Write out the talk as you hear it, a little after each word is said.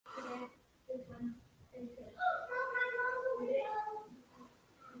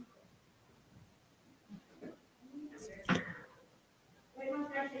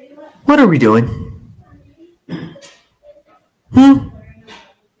we doing? You're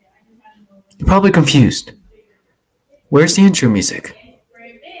probably confused. Where's the intro music?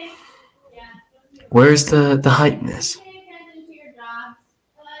 Where's the hypeness?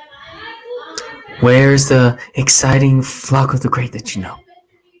 Where's the exciting flock of the great that you know?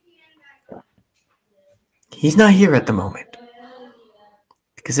 He's not here at the moment.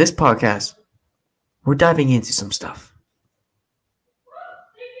 Because this podcast, we're diving into some stuff.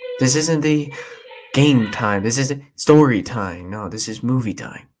 This isn't the game time. This isn't story time. No, this is movie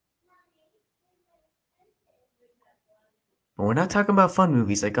time. But we're not talking about fun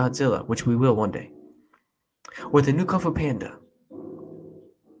movies like Godzilla, which we will one day. Or the new Kung Fu Panda.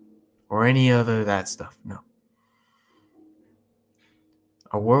 Or any other that stuff. No.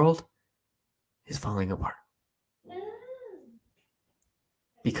 Our world is falling apart.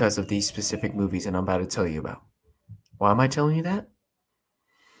 Because of these specific movies that I'm about to tell you about. Why am I telling you that?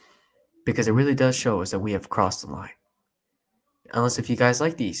 Because it really does show us that we have crossed the line. Unless if you guys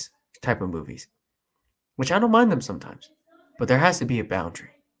like these type of movies. Which I don't mind them sometimes. But there has to be a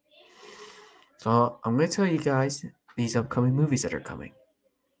boundary. So I'm going to tell you guys these upcoming movies that are coming.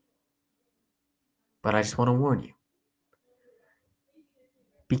 But I just want to warn you.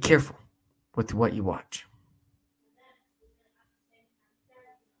 Be careful with what you watch.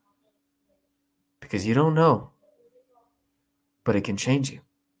 Because you don't know. But it can change you.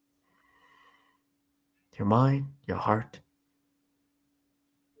 Your mind, your heart.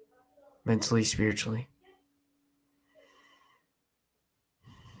 Mentally, spiritually.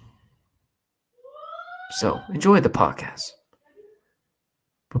 So, enjoy the podcast.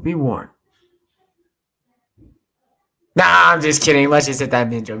 But be warned. Nah, I'm just kidding. Let's just hit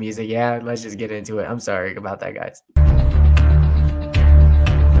that intro music. Yeah, let's just get into it. I'm sorry about that, guys.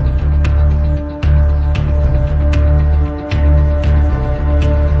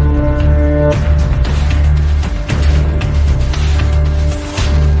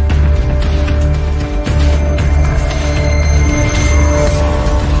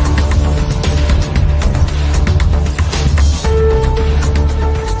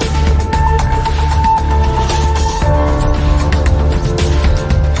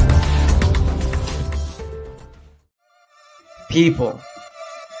 People,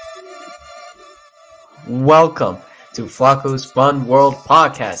 welcome to Flacco's Fun World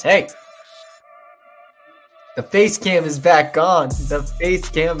Podcast. Hey, the face cam is back on. The face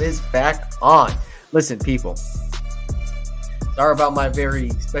cam is back on. Listen, people, sorry about my very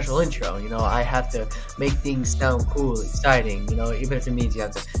special intro. You know, I have to make things sound cool, exciting, you know, even if it means you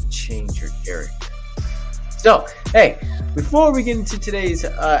have to change your character. So, hey, before we get into today's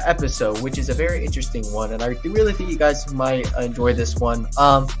episode, which is a very interesting one, and I really think you guys might enjoy this one,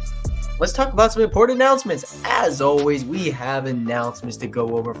 let's talk about some important announcements. As always, we have announcements to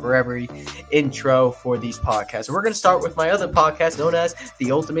go over for every intro for these podcasts. We're going to start with my other podcast known as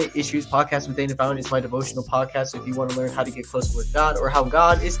the Ultimate Issues Podcast with Dana Found. It's my devotional podcast. So if you want to learn how to get closer with God or how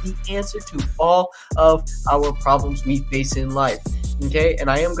God is the answer to all of our problems we face in life. Okay, and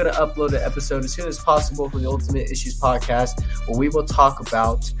I am going to upload an episode as soon as possible for the Ultimate Issues Podcast where we will talk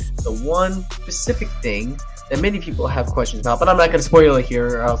about the one specific thing that many people have questions about, but I'm not going to spoil it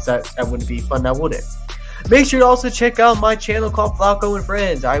here or else that wouldn't be fun, now would it? Make sure to also check out my channel called Flacco and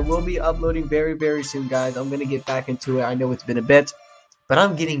Friends. I will be uploading very, very soon, guys. I'm going to get back into it. I know it's been a bit, but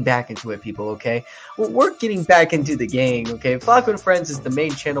I'm getting back into it, people, okay? Well, we're getting back into the game, okay? Flacco and Friends is the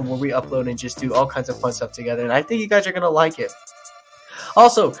main channel where we upload and just do all kinds of fun stuff together, and I think you guys are going to like it.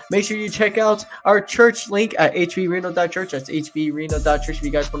 Also, make sure you check out our church link at hbreno.church. That's hbreno.church if you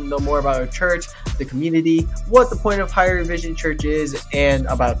guys want to know more about our church, the community, what the point of Higher Vision Church is, and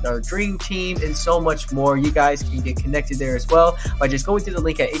about our dream team, and so much more. You guys can get connected there as well by just going to the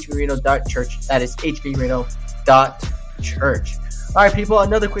link at hbreno.church. That is hbreno.church. All right, people,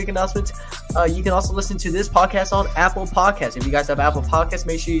 another quick announcement. You can also listen to this podcast on Apple Podcasts. If you guys have Apple Podcasts,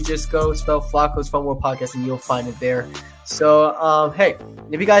 make sure you just go spell Flacco's Fun World Podcast and you'll find it there. So, hey,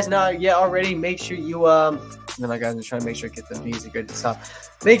 if you guys not yet already, make sure you, I'm trying to make sure I get the music good to stop.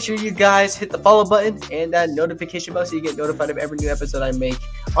 Make sure you guys hit the follow button and that notification bell so you get notified of every new episode I make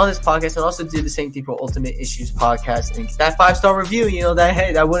on this podcast, and also do the same thing for Ultimate Issues Podcast and get that 5-star review. You know that,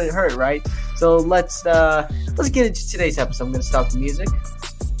 hey, that wouldn't hurt, right? So let's get into today's episode. I'm gonna stop the music.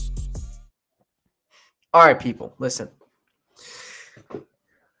 All right, people, listen.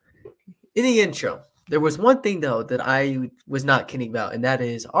 In the intro, there was one thing, though, that I was not kidding about, and that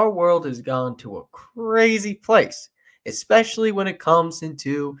is our world has gone to a crazy place, especially when it comes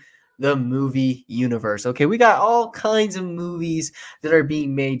into the movie universe. Okay, we got all kinds of movies that are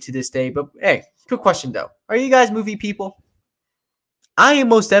being made to this day, but hey, good question, though. Are you guys movie people? I am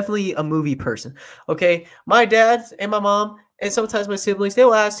most definitely a movie person. Okay, my dad and my mom, and sometimes my siblings, they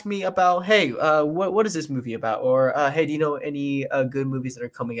will ask me about, hey, what is this movie about? Or hey, do you know any good movies that are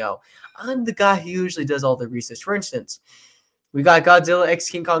coming out? I'm the guy who usually does all the research. For instance, we got Godzilla X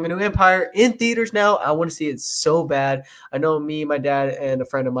King Kong: A New Empire in theaters now. I want to see it so bad. I know me, my dad, and a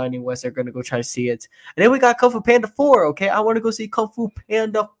friend of mine in West are going to go try to see it. And then we got Kung Fu Panda 4, okay? I want to go see Kung Fu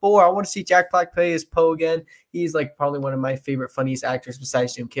Panda 4. I want to see Jack Black play as Poe again. He's like probably one of my favorite, funniest actors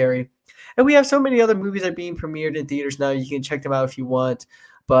besides Jim Carrey. And we have so many other movies that are being premiered in theaters now. You can check them out if you want.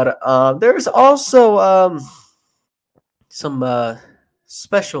 But there's also some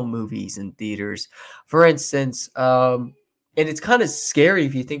special movies in theaters. For instance, and it's kind of scary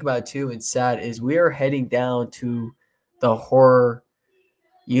if you think about it too, and sad, is we are heading down to the horror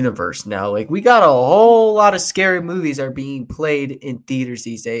universe now. Like, we got a whole lot of scary movies are being played in theaters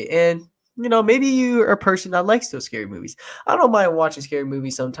these days. And maybe you are a person that likes those scary movies. I don't mind watching scary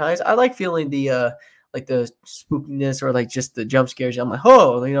movies sometimes. I like feeling the like the spookiness, or like just the jump scares. I'm like,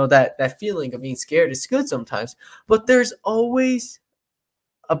 oh, that feeling of being scared is good sometimes. But there's always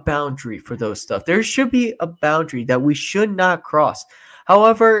a boundary for those stuff. There should be a boundary that we should not cross.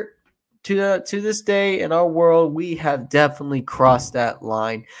 However, to this day in our world, we have definitely crossed that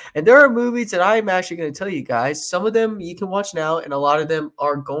line. And there are movies that I'm actually going to tell you guys. Some of them you can watch now, and a lot of them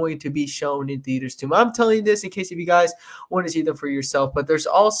are going to be shown in theaters too. I'm telling you this in case if you guys want to see them for yourself. But there's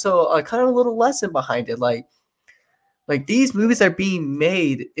also a kind of a little lesson behind it. Like these movies are being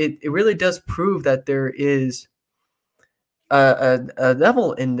made. It really does prove that there is a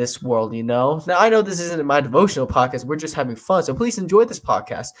level in this world, Now, I know this isn't my devotional podcast. We're just having fun. So please enjoy this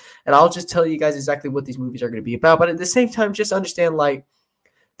podcast. And I'll just tell you guys exactly what these movies are going to be about. But at the same time, just understand, like,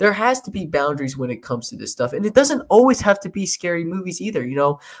 there has to be boundaries when it comes to this stuff. And it doesn't always have to be scary movies either,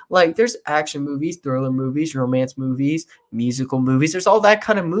 Like, there's action movies, thriller movies, romance movies, musical movies. There's all that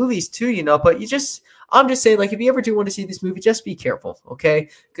kind of movies too, But I'm just saying, like, if you ever do want to see this movie, just be careful, okay?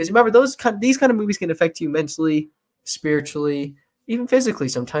 Because remember, these kind of movies can affect you mentally, spiritually, even physically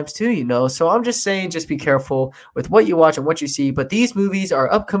sometimes too, So I'm just saying, just be careful with what you watch and what you see. But these movies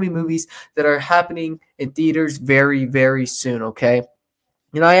are upcoming movies that are happening in theaters very, very soon, okay?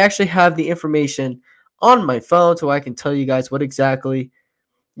 I actually have the information on my phone so I can tell you guys what exactly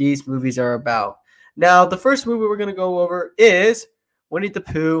these movies are about. Now, the first movie we're going to go over is Winnie the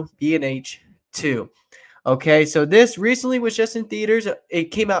Pooh B&H 2. Okay, so this recently was just in theaters.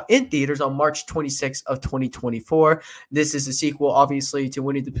 It came out in theaters on March 26th of 2024. This is a sequel, obviously, to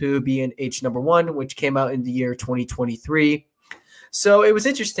Winnie the Pooh B&H number 1, which came out in the year 2023. So it was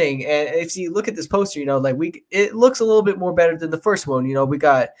interesting, and if you look at this poster, it looks a little bit more better than the first one. We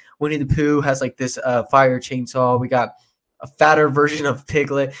got Winnie the Pooh has like this fire chainsaw. We got a fatter version of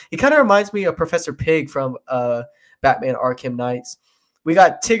Piglet. He kind of reminds me of Professor Pig from Batman Arkham Knights. We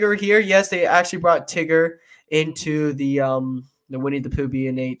got Tigger here. Yes, they actually brought Tigger into the Winnie the Pooh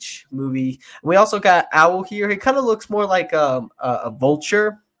B&H movie. We also got Owl here. He kind of looks more like a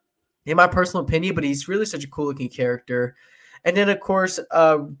vulture, in my personal opinion, but he's really such a cool looking character. And then, of course,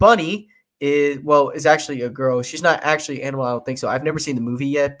 Bunny is actually a girl. She's not actually an animal, I don't think so. I've never seen the movie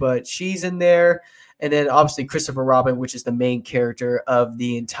yet, but she's in there. And then, obviously, Christopher Robin, which is the main character of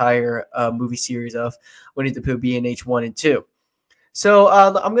the entire movie series of Winnie the Pooh B&H 1 and 2. So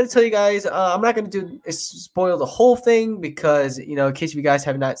I'm going to tell you guys, I'm not going to spoil the whole thing because, in case you guys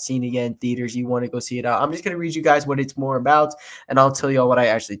have not seen it yet in theaters, you want to go see it out. I'm just going to read you guys what it's more about, and I'll tell you all what I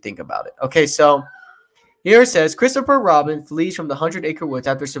actually think about it. Okay, so here it says, Christopher Robin flees from the 100-acre woods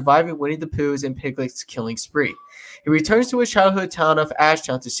after surviving Winnie the Pooh's and Piglet's killing spree. He returns to his childhood town of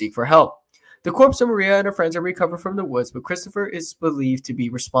Ashtown to seek for help. The corpse of Maria and her friends are recovered from the woods, but Christopher is believed to be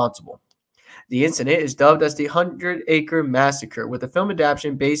responsible. The incident is dubbed as the 100-Acre Massacre, with a film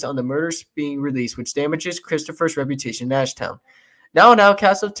adaptation based on the murders being released, which damages Christopher's reputation in Ashtown. Now an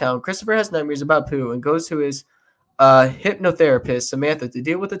outcast of town, Christopher has nightmares about Pooh and goes to his hypnotherapist, Samantha, to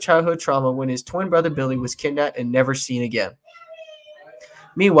deal with the childhood trauma when his twin brother Billy was kidnapped and never seen again.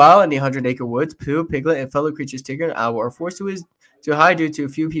 Meanwhile, in the 100-Acre Woods, Pooh, Piglet, and fellow creatures Tigger and Owl are forced to hide due to a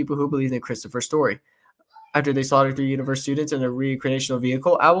few people who believe in Christopher's story. After they slaughter 3 universe students in a reincarnational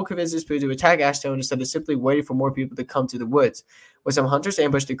vehicle, Owl convinces Pooh to attack Ashtown instead of simply waiting for more people to come to the woods. When some hunters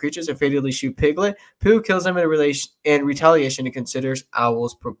ambush the creatures and fatally shoot Piglet, Pooh kills them in retaliation and considers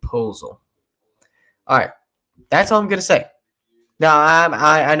Owl's proposal. All right, that's all I'm going to say. Now,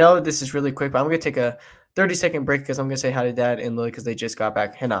 I know this is really quick, but I'm going to take a 30-second break because I'm going to say hi to Dad and Lily because they just got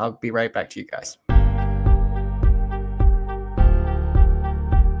back, and I'll be right back to you guys.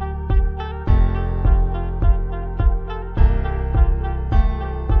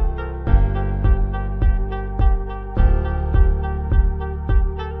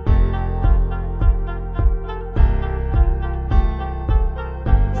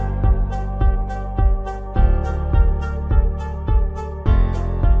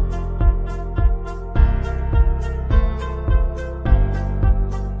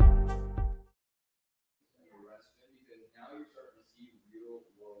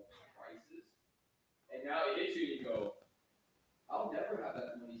 and now it hits you and you go, I'll never have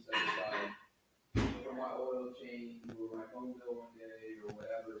that money set aside for my oil change or my phone bill one day or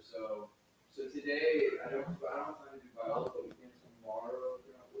whatever. So today I don't have time to do biology, but we can tomorrow if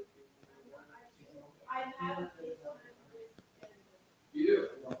you're not working. You do?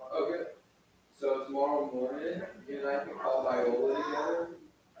 Oh, good. So tomorrow morning, you and I can call Viola together,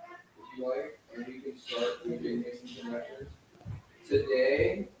 if you like, and we can start doing some connections.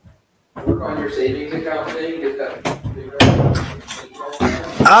 Today, work on your savings account thing, get that.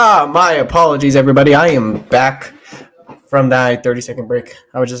 My apologies, everybody. I am back from that 30-second break.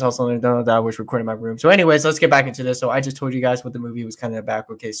 I was just also done that I was recording my room. So anyways, let's get back into this. So I just told you guys what the movie was kind of back.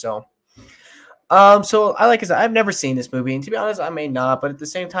 Okay, so like I said, I've never seen this movie, and to be honest, I may not, but at the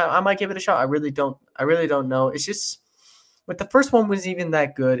same time, I might give it a shot. I really don't know. It's just, but the first one was even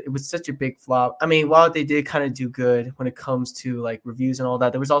that good. It was such a big flop. I mean, while they did kind of do good when it comes to like reviews and all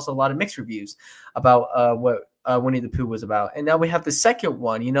that, there was also a lot of mixed reviews about what Winnie the Pooh was about. And now we have the second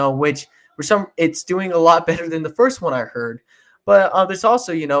one, which it's doing a lot better than the first one I heard. But there's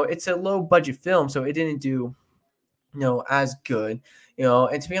also, it's a low budget film, so it didn't do, as good.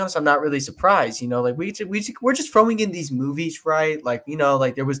 And to be honest, I'm not really surprised. Like we're just throwing in these movies, right? Like,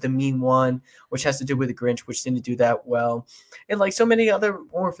 like there was the Mean One, which has to do with the Grinch, which didn't do that well. And like so many other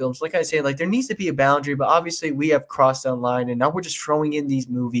horror films, like I say, like there needs to be a boundary, but obviously we have crossed that line, and now we're just throwing in these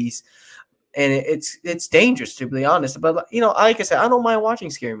movies, and it's dangerous, to be honest. But like I said, I don't mind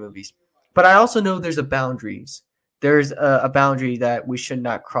watching scary movies, but I also know there's boundaries. There's a boundary that we should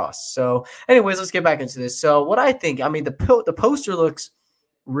not cross. So anyways, let's get back into this. So what I think, I mean, the poster looks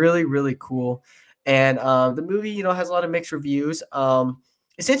really, really cool. And the movie, has a lot of mixed reviews.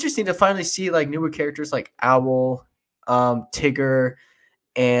 It's interesting to finally see like newer characters like Owl, Tigger,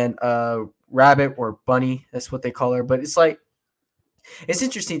 and Rabbit or Bunny. That's what they call her. But it's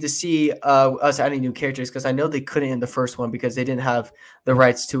interesting to see us adding new characters, because I know they couldn't in the first one because they didn't have the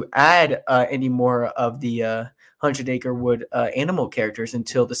rights to add any more of the 100 Acre Wood animal characters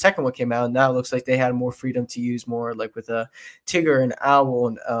until the second one came out. And now it looks like they had more freedom to use more, like with Tigger and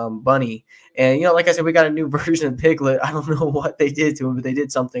Owl and Bunny. And, like I said, we got a new version of Piglet. I don't know what they did to him, but they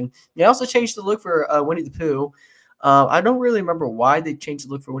did something. They also changed the look for Winnie the Pooh. I don't really remember why they changed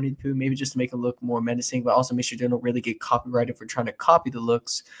the look for Winnie the Pooh. Maybe just to make it look more menacing, but also make sure they don't really get copyrighted for trying to copy the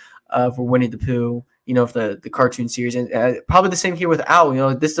looks for Winnie the Pooh, for the cartoon series. And probably the same here with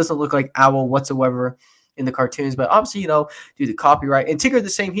Owl. This doesn't look like Owl whatsoever in the cartoons, but obviously, due to copyright. And Tigger the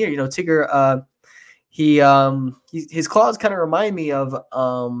same here. Tigger, his claws kind of remind me of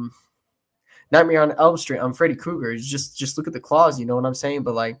Nightmare on Elm Street. Freddy Krueger. Just look at the claws. You know what I'm saying?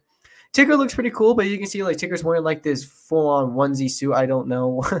 But like, Tigger looks pretty cool, but you can see like Tigger's wearing like this full-on onesie suit. I don't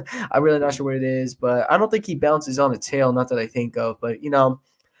know. I'm really not sure what it is, but I don't think he bounces on a tail, not that I think of. But,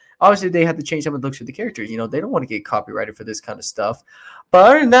 obviously they have to change some of the looks for the characters. They don't want to get copyrighted for this kind of stuff. But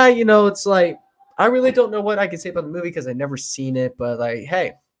other than that, it's like, I really don't know what I can say about the movie because I've never seen it. But like,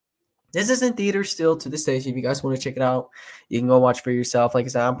 hey, this is in theaters still to this day. So if you guys want to check it out, you can go watch for yourself. Like I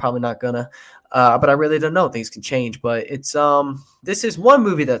said, I'm probably not gonna, but I really don't know. Things can change. But it's this is one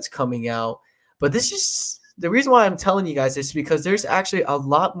movie that's coming out. But this is the reason why I'm telling you guys this is because there's actually a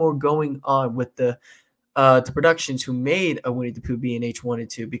lot more going on with the productions who made a Winnie the Pooh B&H 1 and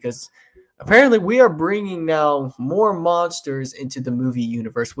 2, because apparently we are bringing now more monsters into the movie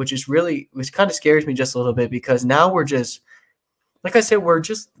universe, which kind of scares me just a little bit, because now we're just, like I said, we're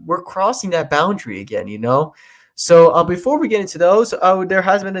crossing that boundary again, So before we get into those, there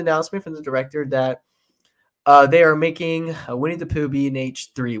has been an announcement from the director that they are making a Winnie the Pooh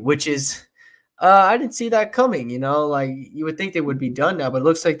B&H 3, which is, I didn't see that coming, like you would think they would be done now, but it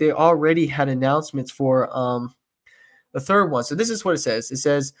looks like they already had announcements for the third one. So this is what it says. It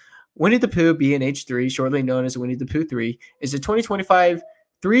says, Winnie the Pooh B&H 3, shortly known as Winnie the Pooh 3, is a 2025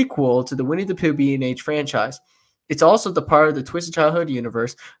 threequel to the Winnie the Pooh B&H franchise. It's also the part of the Twisted Childhood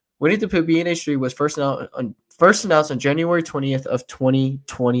universe. Winnie the Pooh B&H 3 was first announced on January 20th of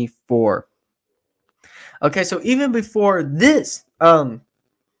 2024. Okay, so even before this,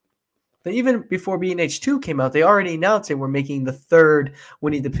 even before B&H 2 came out, they already announced they were making the third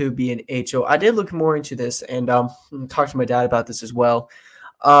Winnie the Pooh B&H. So I did look more into this and talk to my dad about this as well.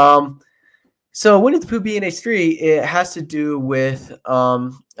 So Winnie the Pooh B&H 3, it has to do with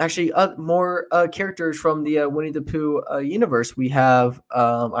actually more characters from the Winnie the Pooh universe. We have,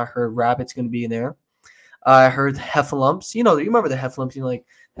 I heard Rabbit's going to be in there. I heard Heffalumps. You remember the Heffalumps? Like,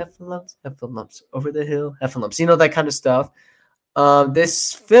 Heffalumps, over the hill, Heffalumps. That kind of stuff.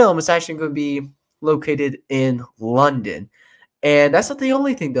 This film is actually going to be located in London. And that's not the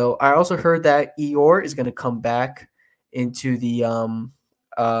only thing, though. I also heard that Eeyore is going to come back into the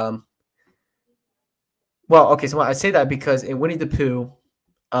well, okay, so I say that because in Winnie the Pooh,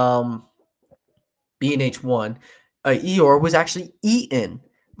 um, B&H1, Eeyore was actually eaten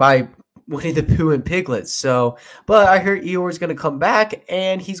by Winnie the Pooh and Piglet. So, but I heard Eeyore's going to come back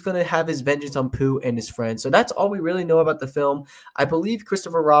and he's going to have his vengeance on Pooh and his friends. So that's all we really know about the film. I believe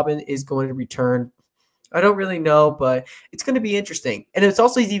Christopher Robin is going to return. I don't really know, but it's going to be interesting. And it's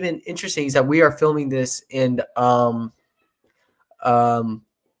also even interesting is that we are filming this um,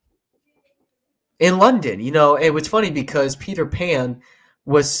 in London, you know. It was funny because Peter Pan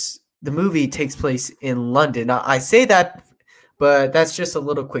was the movie takes place in London. Now I say that, but that's just a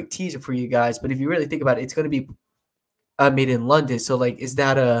little quick teaser for you guys. But if you really think about it, it's going to be made in London. So like, is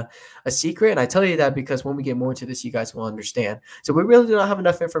that a secret? And I tell you that because when we get more into this, you guys will understand. So we really do not have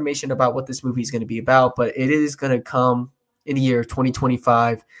enough information about what this movie is going to be about, but it is going to come in the year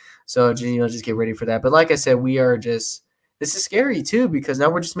 2025. So just get ready for that. But like I said, this is scary too, because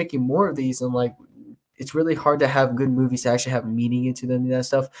now we're just making more of these, and like, it's really hard to have good movies to actually have meaning into them and that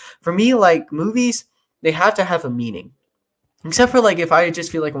stuff. For me, like movies, they have to have a meaning. Except for like if I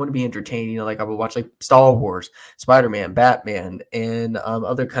just feel like I want to be entertained, you know, like I would watch like Star Wars, Spider-Man, Batman, and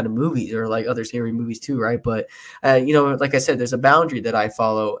other kind of movies, or like other scary movies too, right? But you know, like I said, there's a boundary that I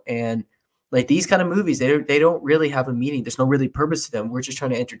follow, and like these kind of movies, they don't really have a meaning. There's no really purpose to them. We're just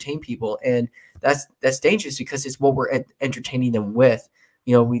trying to entertain people, and that's dangerous because it's what we're entertaining them with.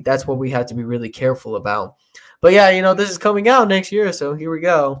 You know, that's what we have to be really careful about. But yeah, you know, this is coming out next year, so here we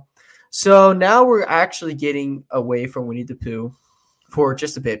go. So now we're actually getting away from Winnie the Pooh for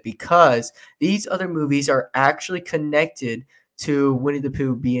just a bit, because these other movies are actually connected to Winnie the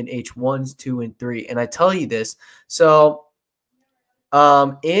Pooh B&H 1, 2, and 3. And I tell you this. So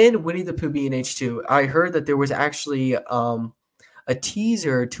in Winnie the Pooh B&H 2, I heard that there was actually a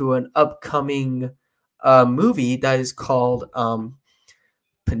teaser to an upcoming movie that is called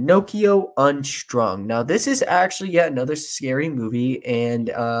Pinocchio Unstrung. Now, this is actually yet another scary movie, and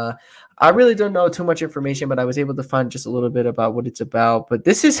I really don't know too much information, but I was able to find just a little bit about what it's about. But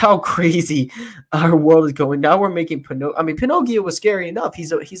this is how crazy our world is going. Now we're making Pinocchio. I mean, Pinocchio was scary enough.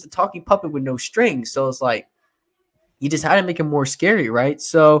 He's a talking puppet with no strings, so it's like you just had to make him more scary, right?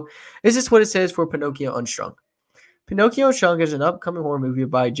 So this is what it says for Pinocchio Unstrung. Pinocchio Unstrung is an upcoming horror movie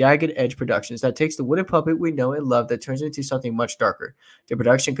by Jagged Edge Productions that takes the wooden puppet we know and love that turns into something much darker. The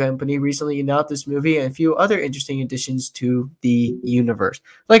production company recently announced this movie and a few other interesting additions to the universe.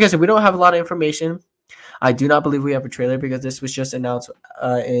 Like I said, we don't have a lot of information. I do not believe we have a trailer because this was just announced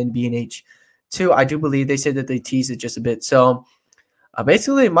in B&H 2. I do believe they said that they teased it just a bit. So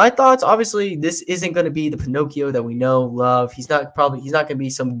basically, my thoughts, obviously, this isn't going to be the Pinocchio that we know, love. He's not going to be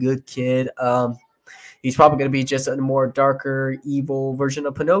some good kid. He's probably going to be just a more darker, evil version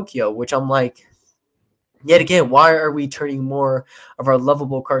of Pinocchio, which I'm like, yet again, why are we turning more of our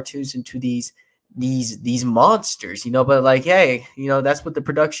lovable cartoons into these monsters, you know? But like, hey, you know, that's what the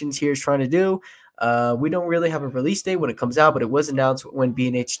productions here is trying to do. We don't really have a release date when it comes out, but it was announced when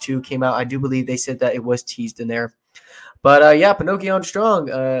B&H 2 came out. I do believe they said that it was teased in there. But yeah, Pinocchio Unstrung,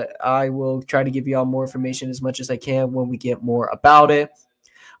 I will try to give you all more information as much as I can when we get more about it.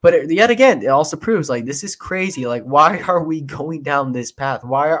 But yet again, it also proves like this is crazy. Like, why are we going down this path?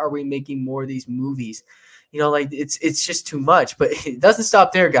 Why are we making more of these movies? You know, like it's just too much. But it doesn't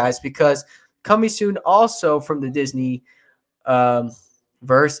stop there, guys, because coming soon also from the Disney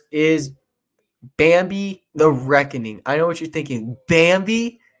verse is Bambi The Reckoning. I know what you're thinking.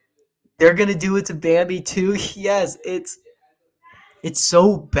 Bambi? They're gonna do it to Bambi too? Yes, it's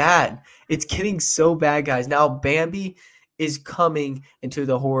so bad. It's getting so bad, guys. Now Bambi is coming into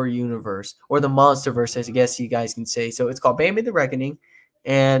the horror universe, or the monsterverse, as I guess you guys can say. So it's called Bambi The Reckoning.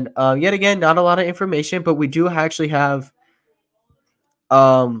 And yet again, not a lot of information, but we do actually have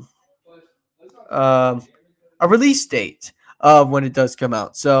a release date of when it does come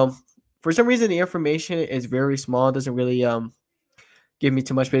out. So for some reason, the information is very small. It doesn't really give me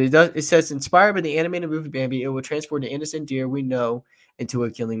too much, but it says, inspired by the animated movie Bambi, it will transform the innocent deer we know into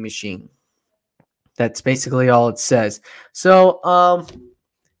a killing machine. That's basically all it says. So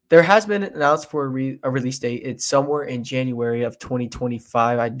there has been announced for a release date. It's somewhere in January of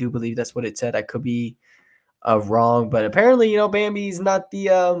 2025. I do believe that's what it said. I could be wrong, but apparently, you know, Bambi's not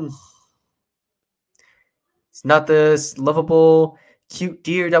the it's not this lovable, cute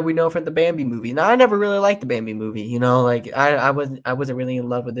deer that we know from the Bambi movie. Now, I never really liked the Bambi movie. You know, like I wasn't really in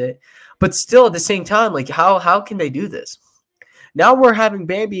love with it. But still, at the same time, like how can they do this? Now we're having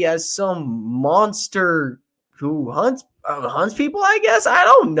Bambi as some monster who hunts people, I guess. I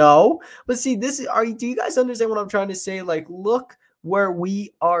don't know. But see, do you guys understand what I'm trying to say? Like, look where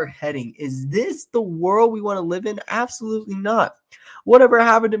we are heading. Is this the world we want to live in? Absolutely not. Whatever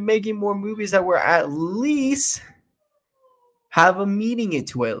happened to making more movies that were at least have a meaning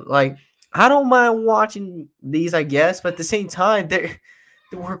into it? Like, I don't mind watching these, I guess, but at the same time,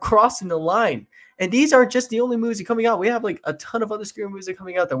 we're crossing the line. And these aren't just the only movies coming out. We have like a ton of other scary movies that are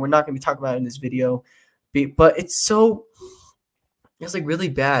coming out that we're not going to be talking about in this video. But it's like really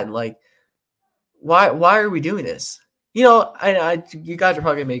bad. Like, why are we doing this? You know, you guys are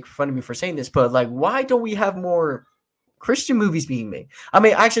probably going to make fun of me for saying this, but like, why don't we have more Christian movies being made? I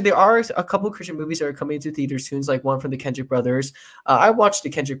mean, actually, there are a couple of Christian movies that are coming into theaters soon, like one from the Kendrick brothers. I watched the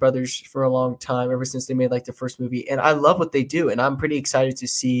Kendrick brothers for a long time, ever since they made like the first movie, and I love what they do, and I'm pretty excited to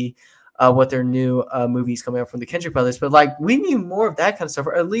see what their new movies coming out from the Kendrick brothers. But like, we need more of that kind of stuff,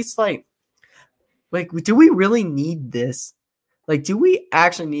 or at least like, do we really need this? Like, do we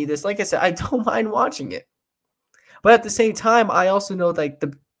actually need this? Like I said, I don't mind watching it, but at the same time, I also know like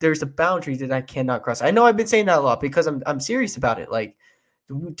there's a boundary that I cannot cross. I know I've been saying that a lot because I'm serious about it. Like,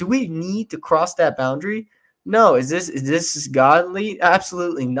 do we need to cross that boundary? No. Is this godly?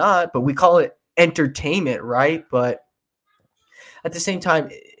 Absolutely not. But we call it entertainment, right? But at the same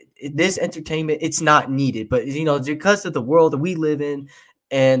time, this entertainment, it's not needed. But you know, because of the world that we live in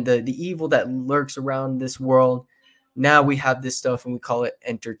and the evil that lurks around this world, now we have this stuff and we call it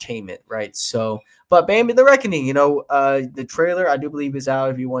entertainment, right? So, but Bambi The Reckoning, you know, the trailer I do believe is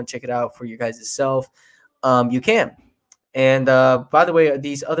out. If you want to check it out for you guys yourself, you can. And by the way,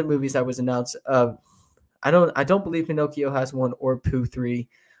 these other movies that was announced, I don't believe Pinocchio has one or Pooh 3,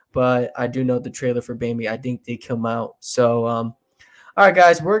 but I do know the trailer for Bambi, I think they come out. So, all right,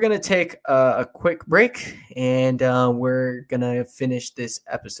 guys, we're gonna take a quick break, and we're gonna finish this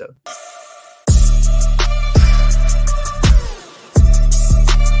episode.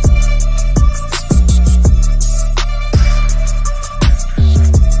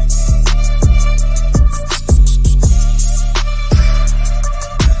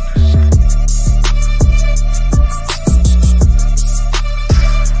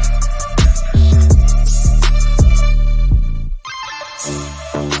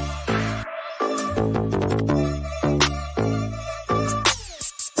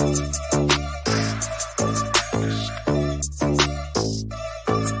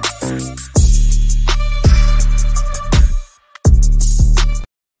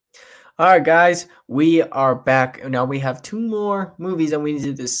 All right, guys, we are back. Now we have 2 more movies that we need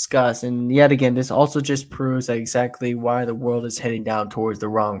to discuss. And yet again, this also just proves exactly why the world is heading down towards the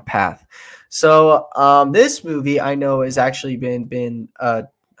wrong path. So this movie I know has actually been I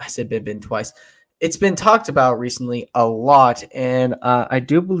said been twice. It's been talked about recently a lot. And I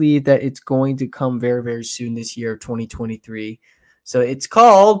do believe that it's going to come very, very soon this year, 2023. So it's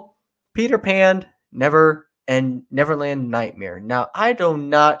called Peter Pan Neverland Nightmare. Now, I do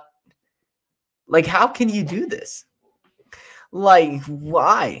not... Like, how can you do this? Like,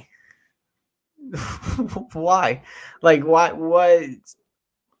 why? Why? Like, why? What?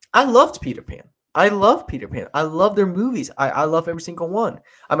 I loved Peter Pan. I love Peter Pan. I love their movies. I love every single one.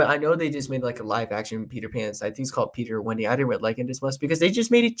 I mean, I know they just made like a live action Peter Pan. I think it's called Peter or Wendy. I didn't really like it as much because they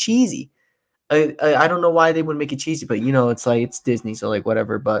just made it cheesy. I don't know why they would make it cheesy, but you know, it's like, it's Disney, so like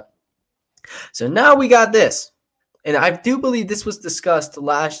whatever. But so now we got this. And I do believe this was discussed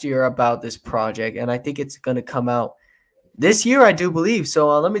last year about this project, and I think it's going to come out this year, I do believe.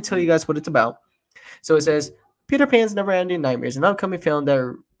 So let me tell you guys what it's about. So it says, Peter Pan's Never-Ending Nightmares, an upcoming film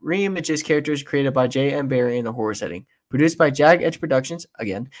that reimages characters created by J.M. Barrie in the horror setting. Produced by Jag Edge Productions,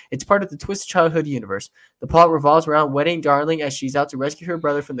 again, it's part of the Twisted Childhood universe. The plot revolves around Wedding Darling as she's out to rescue her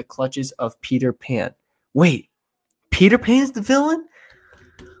brother from the clutches of Peter Pan. Wait, Peter Pan's the villain?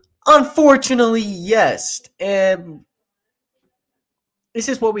 Unfortunately, yes. And this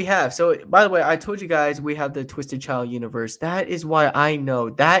is what we have. So, by the way, I told you guys we have the Twisted Child universe. That is why I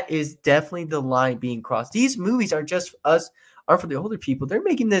know that is definitely the line being crossed. These movies aren't just are for the older people. They're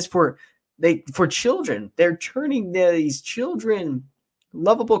making this for children. They're turning these children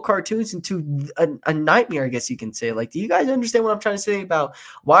lovable cartoons into a nightmare, I guess you can say. Like, do you guys understand what I'm trying to say about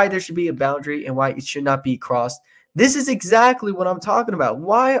why there should be a boundary and why it should not be crossed? This is exactly what I'm talking about.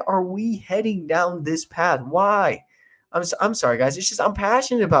 Why are we heading down this path? Why? I'm sorry, guys. It's just I'm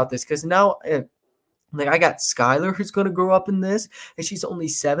passionate about this because now, like, I got Skylar who's going to grow up in this, and she's only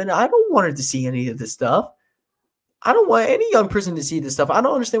 7. I don't want her to see any of this stuff. I don't want any young person to see this stuff. I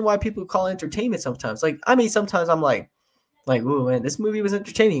don't understand why people call it entertainment sometimes. Like, I mean, sometimes I'm like, ooh, man, this movie was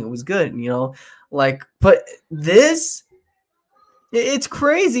entertaining. It was good, you know? Like, but this... It's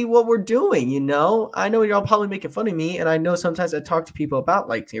crazy what we're doing, you know? I know y'all probably making fun of me, and I know sometimes I talk to people about,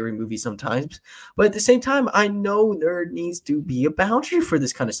 like, scary movies sometimes. But at the same time, I know there needs to be a boundary for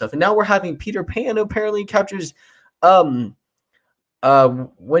this kind of stuff. And now we're having Peter Pan who apparently captures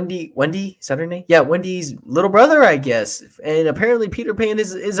Wendy, is that her name? Yeah, Wendy's little brother, I guess. And apparently Peter Pan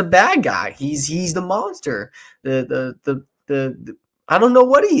is a bad guy. He's the monster. The I don't know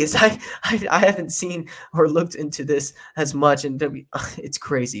what he is. I haven't seen or looked into this as much, and it's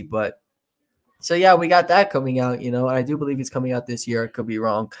crazy. But so yeah, we got that coming out. I do believe it's coming out this year. I could be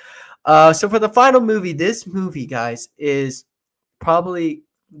wrong. So for the final movie, this movie, guys, is probably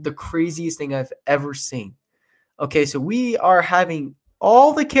the craziest thing I've ever seen. Okay, so we are having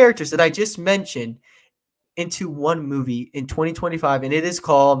all the characters that I just mentioned into one movie in 2025, and it is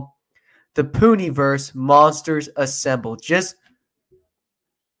called the Poohniverse Monsters Assemble. Just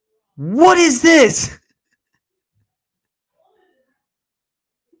what is this?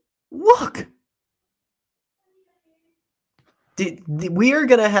 Look. We are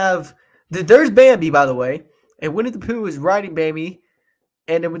gonna have there's Bambi, by the way, and Winnie the Pooh is riding Bambi.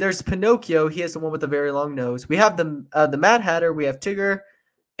 And then there's Pinocchio. He is the one with the very long nose. We have the Mad Hatter. We have Tigger.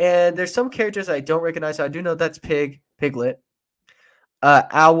 And there's some characters I don't recognize. So I do know that's Piglet,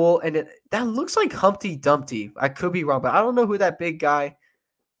 Owl. And that looks like Humpty Dumpty. I could be wrong, but I don't know who that big guy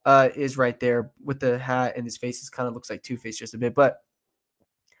is right there with the hat. And his face kind of looks like Two-Face just a bit. But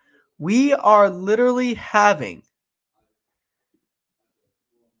we are literally having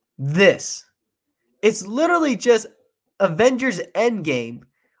this. It's literally just Avengers Endgame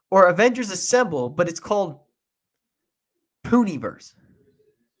or Avengers Assemble, but it's called Poohniverse.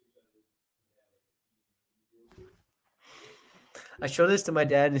 I showed this to my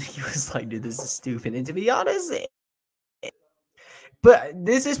dad, and he was like, dude, this is stupid. And to be honest, but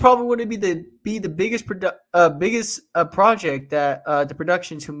this is probably going to be the biggest project that the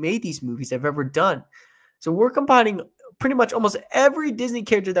productions who made these movies have ever done. So we're combining pretty much almost every Disney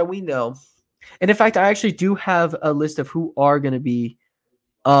character that we know. And in fact, I actually do have a list of who are going to be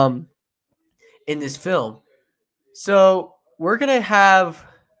in this film. So we're going to have,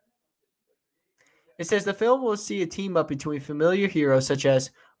 it says the film will see a team up between familiar heroes such as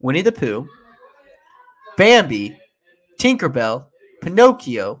Winnie the Pooh, Bambi, Tinkerbell,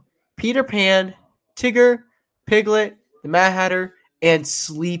 Pinocchio, Peter Pan, Tigger, Piglet, the Mad Hatter, and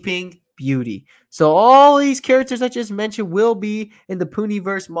Sleeping Beauty. So all these characters I just mentioned will be in the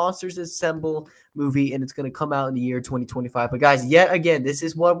Poohniverse Monsters Assemble movie, and it's going to come out in the year 2025. But guys, yet again, this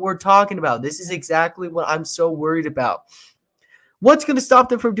is what we're talking about. This is exactly what I'm so worried about. What's going to stop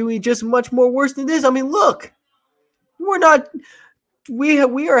them from doing just much more worse than this? I mean, look,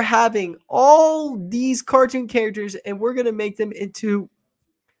 we are having all these cartoon characters, and we're going to make them into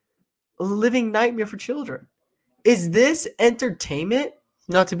a living nightmare for children. Is this entertainment?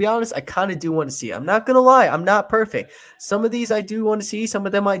 Now, to be honest, I kind of do want to see it. I'm not going to lie. I'm not perfect. Some of these I do want to see. Some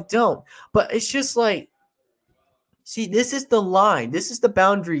of them I don't. But it's just like, see, this is the line. This is the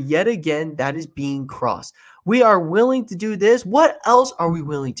boundary yet again that is being crossed. We are willing to do this. What else are we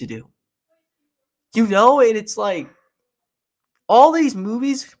willing to do? And it's like all these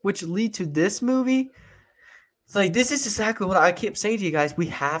movies which lead to this movie. It's like, this is exactly what I keep saying to you guys. We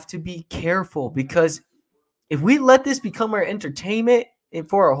have to be careful, because if we let this become our entertainment and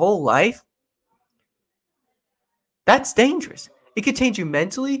for our whole life, that's dangerous. It could change you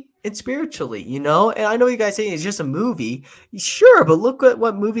mentally and spiritually, And I know you guys say it's just a movie. Sure, but look at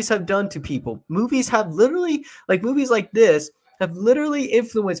what movies have done to people. Movies have literally, movies like this, have literally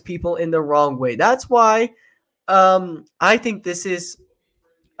influenced people in the wrong way. That's why I think this is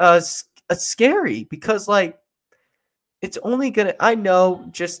scary, because, it's only going to, I know,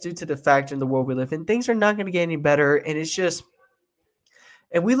 just due to the fact in the world we live in, things are not going to get any better, and it's just,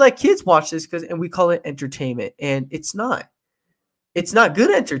 and we let kids watch this and we call it entertainment, and it's not. It's not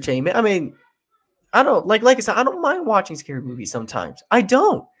good entertainment. I mean, I don't, like I said, I don't mind watching scary movies sometimes. I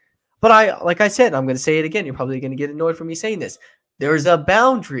don't. But like I said, I'm going to say it again. You're probably going to get annoyed for me saying this. There's a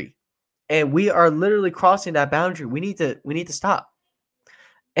boundary, and we are literally crossing that boundary. We need to stop.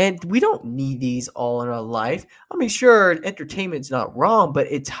 And we don't need these all in our life. I mean, sure, entertainment's not wrong, but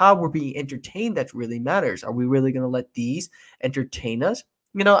it's how we're being entertained that really matters. Are we really going to let these entertain us?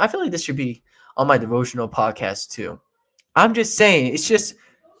 I feel like this should be on my devotional podcast too. I'm just saying, it's just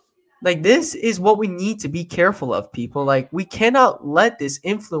this is what we need to be careful of, people. We cannot let this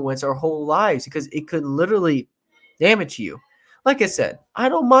influence our whole lives, because it could literally damage you. Like I said, I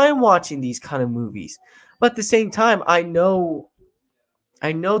don't mind watching these kind of movies, but at the same time, I know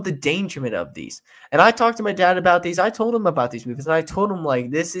the dangerment of these. And I talked to my dad about these. I told him about these movies, and I told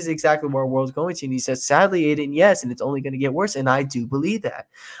him, this is exactly where our world's going to. And he said, sadly, Aiden, yes, and it's only going to get worse. And I do believe that.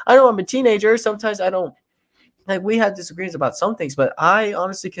 I know I'm a teenager. Sometimes I don't like we had disagreements about some things, but I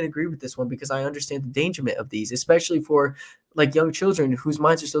honestly can agree with this one because I understand the endangerment of these, especially for like young children whose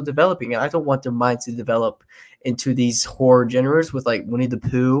minds are still developing. And I don't want their minds to develop into these horror genres with like Winnie the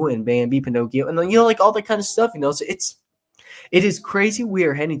Pooh and Bambi, Pinocchio, and then, you know, like all that kind of stuff, you know. So it is crazy we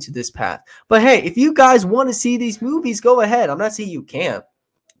are heading to this path. But hey, if you guys want to see these movies, go ahead. I'm not saying you can't.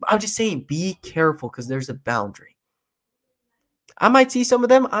 I'm just saying be careful because there's a boundary. I might see some of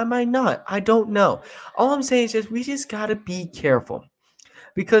them. I might not. I don't know. All I'm saying is just we just got to be careful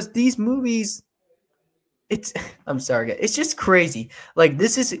because these movies, it's, I'm sorry, guys. It's just crazy. Like,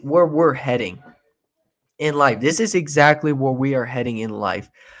 this is where we're heading in life. This is exactly where we are heading in life.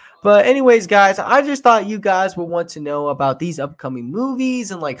 But anyways, guys, I just thought you guys would want to know about these upcoming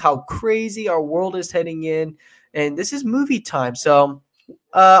movies and like how crazy our world is heading in. And this is movie time. So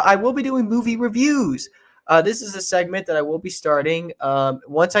I will be doing movie reviews. This is a segment that I will be starting.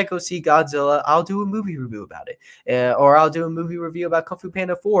 Once I go see Godzilla, I'll do a movie review about it. Or I'll do a movie review about Kung Fu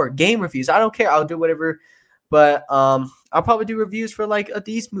Panda 4. Game reviews. I don't care. I'll do whatever. But I'll probably do reviews for like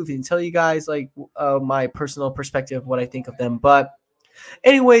these movies and tell you guys like my personal perspective, what I think of them. But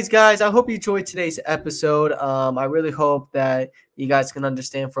anyways, guys, I hope you enjoyed today's episode. I really hope that you guys can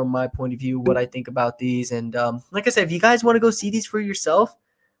understand from my point of view what I think about these. And like I said, if you guys want to go see these for yourself,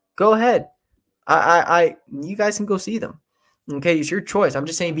 go ahead. You guys can go see them. Okay, it's your choice. I'm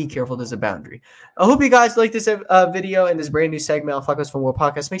just saying be careful. There's a boundary. I hope you guys like this video and this brand new segment on Flacco's Fun World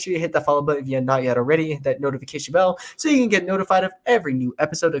Podcast. Make sure you hit that follow button if you have not yet already. Hit that notification bell so you can get notified of every new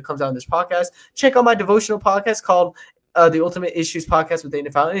episode that comes out on this podcast. Check out my devotional podcast called the Ultimate Issues Podcast with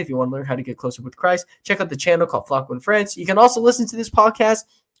Dana Fountain if you want to learn how to get closer with Christ. Check out the channel called Flacco and Friends. You can also listen to this podcast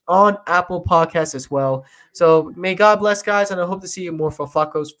on Apple Podcasts as well. So may God bless, guys, and I hope to see you more for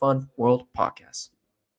Flacco's Fun World Podcast.